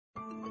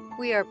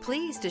We are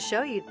pleased to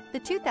show you the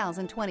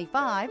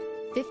 2025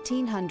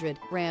 1500.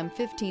 Ram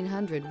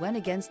 1500 went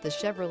against the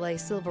Chevrolet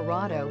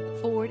Silverado,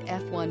 Ford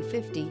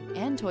F-150,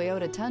 and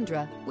Toyota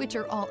Tundra, which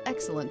are all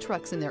excellent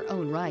trucks in their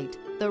own right.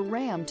 The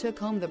Ram took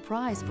home the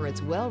prize for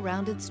its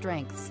well-rounded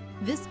strengths.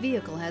 This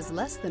vehicle has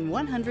less than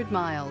 100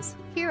 miles.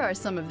 Here are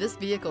some of this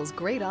vehicle's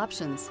great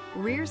options: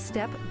 rear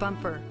step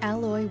bumper,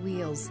 alloy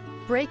wheels,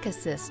 brake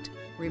assist,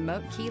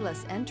 remote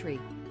keyless entry,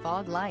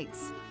 fog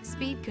lights,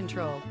 speed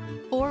control,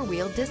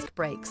 four-wheel disc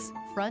brakes,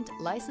 front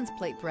license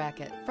plate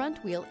bracket,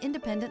 front wheel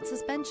independent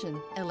suspension,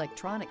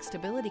 electronic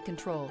stability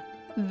control.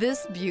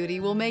 This beauty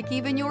will make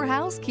even your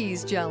house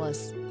keys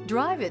jealous.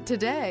 Drive it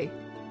today.